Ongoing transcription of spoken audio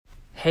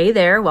Hey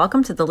there,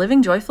 welcome to the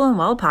Living Joyful and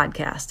Well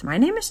podcast. My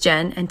name is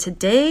Jen, and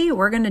today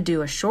we're going to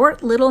do a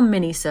short little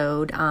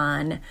mini-sode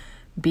on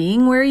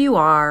being where you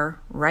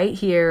are right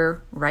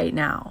here, right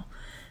now,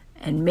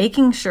 and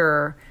making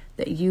sure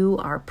that you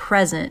are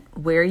present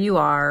where you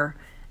are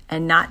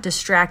and not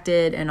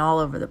distracted and all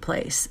over the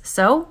place.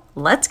 So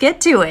let's get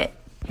to it.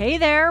 Hey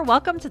there,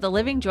 welcome to the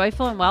Living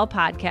Joyful and Well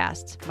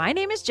podcast. My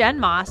name is Jen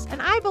Moss,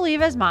 and I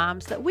believe as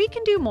moms that we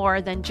can do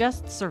more than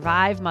just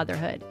survive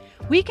motherhood.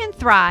 We can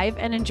thrive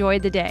and enjoy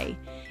the day.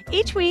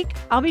 Each week,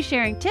 I'll be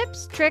sharing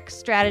tips, tricks,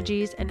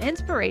 strategies, and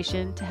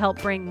inspiration to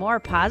help bring more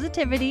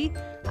positivity,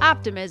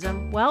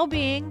 optimism,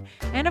 well-being,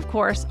 and of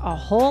course, a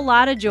whole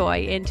lot of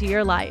joy into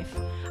your life.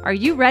 Are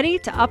you ready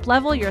to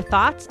up-level your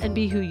thoughts and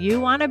be who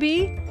you want to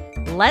be?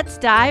 Let's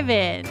dive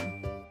in.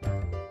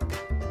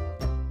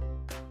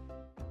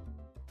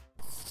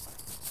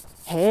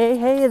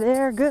 Hey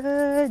there,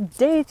 good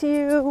day to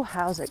you.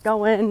 How's it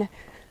going?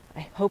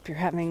 I hope you're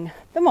having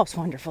the most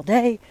wonderful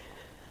day.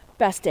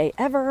 Best day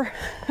ever.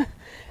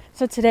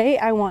 So today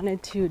I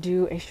wanted to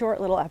do a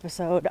short little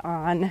episode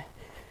on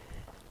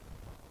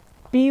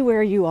be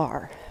where you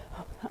are.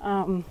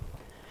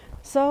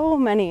 So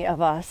many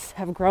of us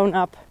have grown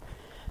up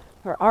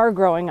or are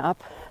growing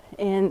up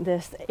in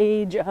this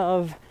age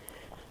of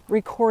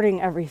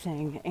recording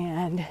everything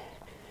and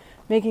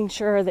making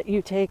sure that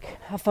you take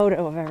a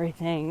photo of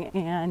everything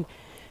and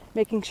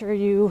making sure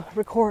you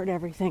record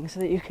everything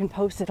so that you can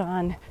post it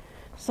on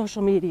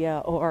social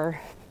media or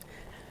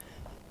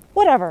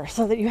whatever,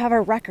 so that you have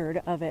a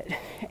record of it.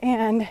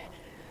 And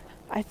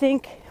I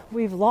think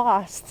we've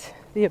lost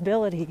the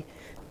ability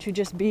to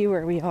just be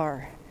where we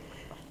are.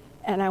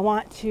 And I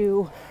want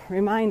to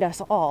remind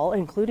us all,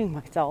 including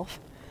myself,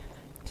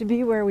 to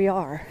be where we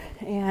are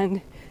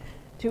and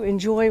to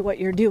enjoy what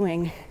you're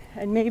doing.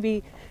 And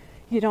maybe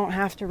you don't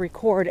have to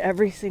record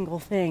every single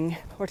thing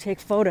or take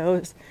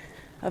photos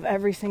of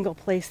every single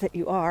place that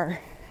you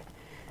are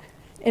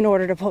in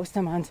order to post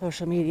them on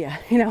social media.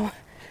 You know,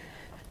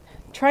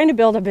 trying to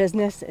build a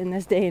business in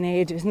this day and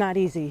age is not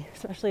easy,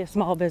 especially a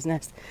small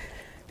business,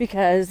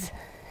 because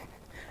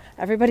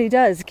everybody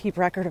does keep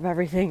record of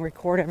everything,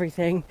 record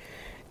everything,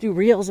 do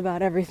reels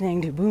about everything,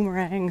 do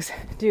boomerangs,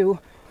 do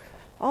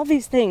all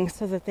these things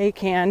so that they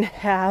can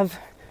have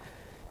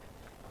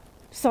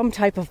some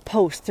type of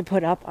post to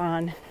put up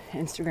on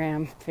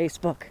Instagram,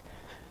 Facebook,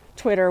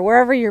 Twitter,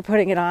 wherever you're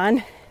putting it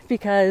on,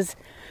 because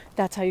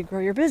that's how you grow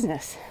your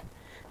business.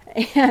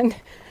 And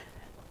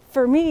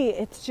for me,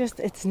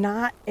 it's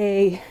not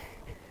a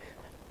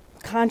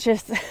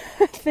conscious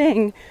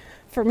thing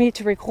for me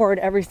to record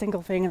every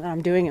single thing that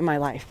I'm doing in my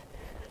life.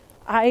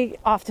 I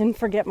often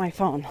forget my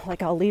phone.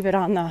 Like, I'll leave it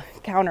on the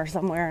counter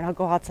somewhere and I'll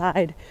go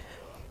outside,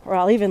 or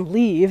I'll even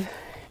leave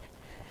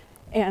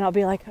and I'll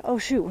be like, oh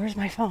shoot, where's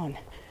my phone?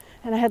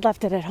 And I had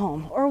left it at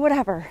home or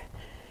whatever.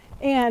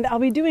 And I'll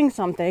be doing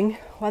something,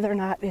 whether or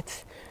not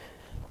it's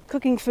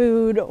cooking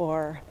food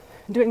or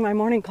doing my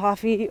morning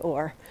coffee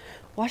or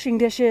washing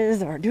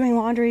dishes or doing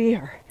laundry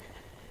or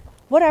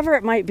whatever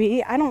it might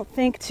be. I don't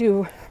think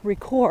to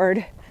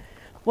record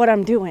what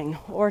I'm doing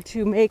or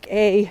to make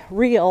a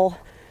reel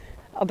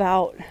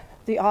about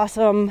the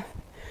awesome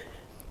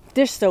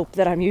dish soap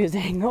that I'm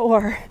using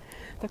or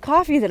the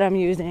coffee that I'm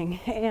using.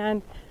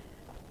 And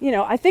you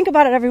know, I think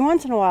about it every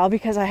once in a while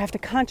because I have to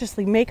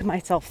consciously make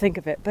myself think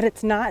of it, but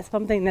it's not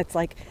something that's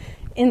like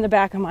in the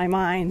back of my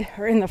mind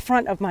or in the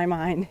front of my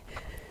mind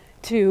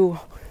to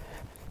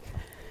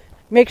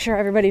make sure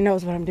everybody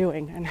knows what I'm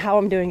doing and how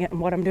I'm doing it and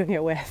what I'm doing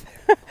it with.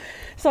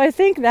 So I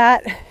think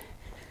that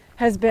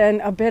has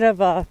been a bit of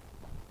a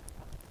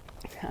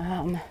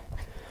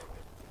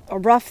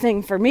rough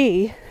thing for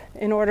me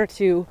in order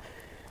to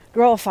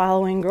grow a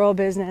following, grow a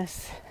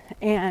business,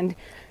 and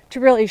to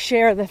really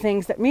share the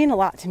things that mean a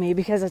lot to me,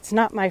 because it's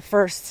not my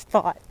first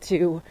thought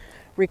to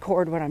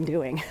record what I'm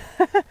doing.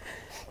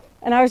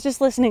 And I was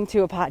just listening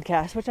to a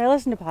podcast, which I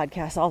listen to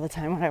podcasts all the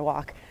time when I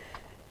walk.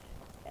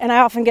 And I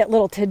often get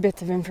little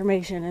tidbits of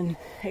information and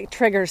it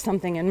triggers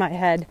something in my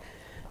head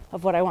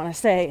of what I want to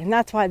say. And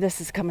that's why this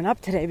is coming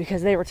up today,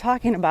 because they were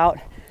talking about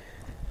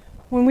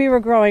when we were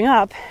growing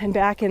up and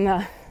back in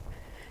the,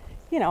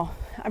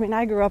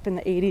 I grew up in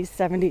the 80s,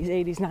 70s,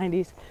 80s,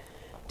 90s,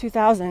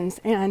 2000s,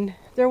 and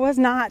there was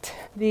not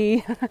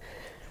the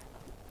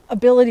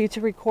ability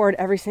to record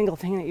every single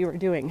thing that you were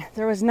doing.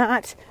 There was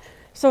not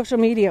social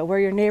media where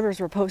your neighbors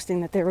were posting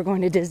that they were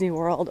going to Disney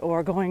World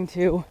or going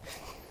to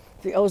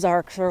the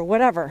Ozarks or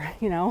whatever,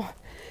 you know.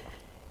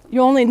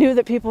 You only knew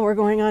that people were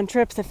going on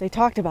trips if they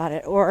talked about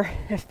it, or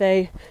if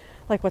they,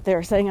 like what they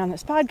were saying on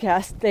this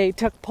podcast, they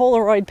took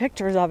Polaroid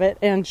pictures of it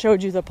and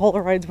showed you the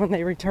Polaroids when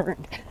they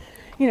returned.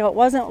 You know, it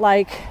wasn't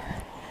like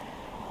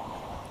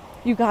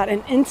you got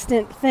an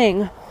instant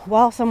thing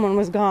while someone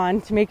was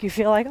gone to make you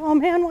feel like, oh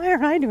man, why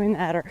aren't I doing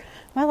that? Or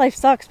my life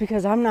sucks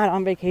because I'm not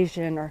on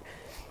vacation, or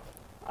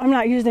I'm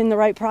not using the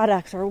right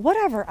products, or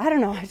whatever. I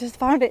don't know. I just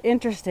found it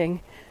interesting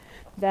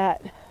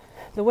that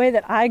the way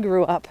that I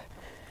grew up,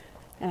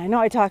 and I know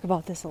I talk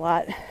about this a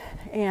lot,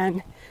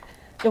 and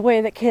the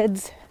way that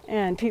kids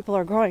and people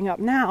are growing up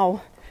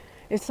now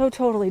is so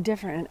totally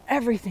different, and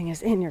everything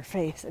is in your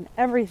face, and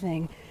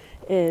everything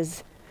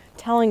is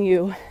telling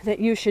you that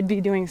you should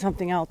be doing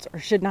something else, or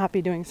should not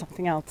be doing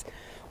something else,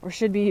 or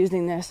should be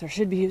using this, or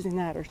should be using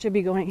that, or should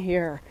be going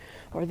here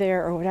or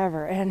there or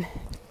whatever. And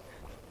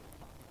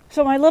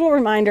so my little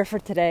reminder for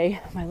today,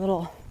 my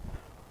little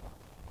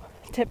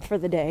tip for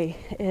the day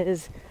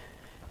is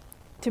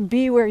to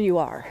be where you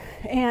are.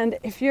 And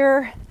if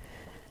you're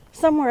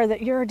somewhere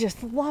that you're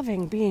just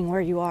loving being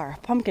where you are,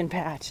 pumpkin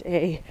patch,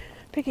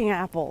 picking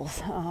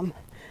apples,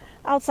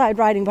 outside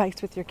riding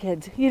bikes with your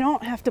kids, you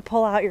don't have to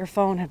pull out your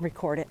phone and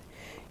record it.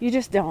 You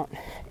just don't.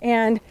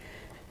 And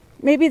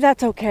maybe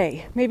that's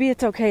okay. Maybe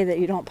it's okay that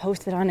you don't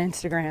post it on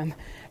Instagram.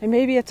 And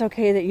maybe it's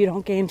okay that you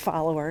don't gain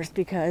followers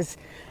because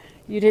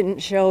you didn't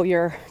show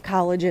your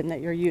collagen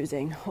that you're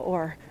using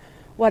or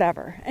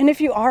whatever. And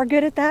if you are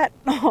good at that,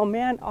 oh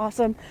man,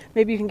 awesome.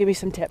 Maybe you can give me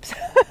some tips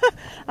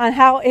on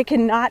how it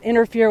can not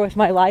interfere with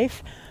my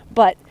life,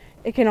 but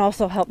it can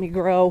also help me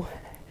grow,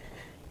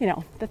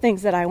 the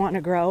things that I want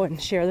to grow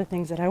and share the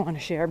things that I want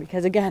to share,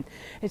 because again,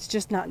 it's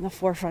just not in the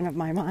forefront of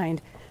my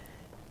mind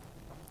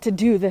to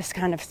do this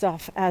kind of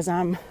stuff as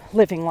I'm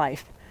living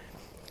life.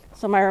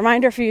 So my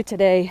reminder for you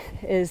today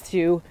is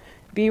to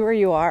be where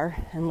you are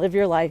and live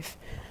your life,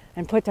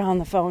 and put down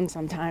the phone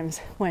sometimes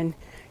when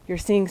you're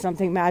seeing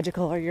something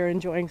magical or you're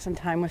enjoying some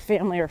time with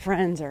family or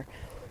friends or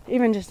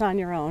even just on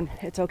your own.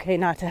 It's okay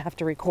not to have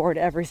to record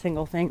every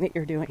single thing that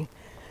you're doing.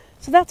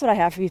 So that's what I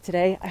have for you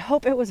today. I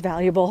hope it was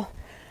valuable.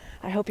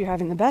 I hope you're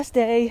having the best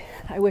day.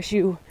 I wish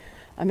you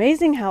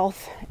amazing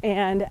health.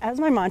 And as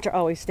my mantra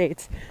always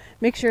states,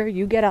 make sure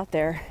you get out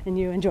there and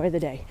you enjoy the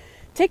day.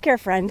 Take care,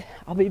 friend.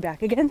 I'll be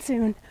back again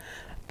soon.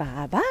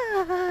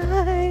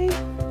 Bye-bye.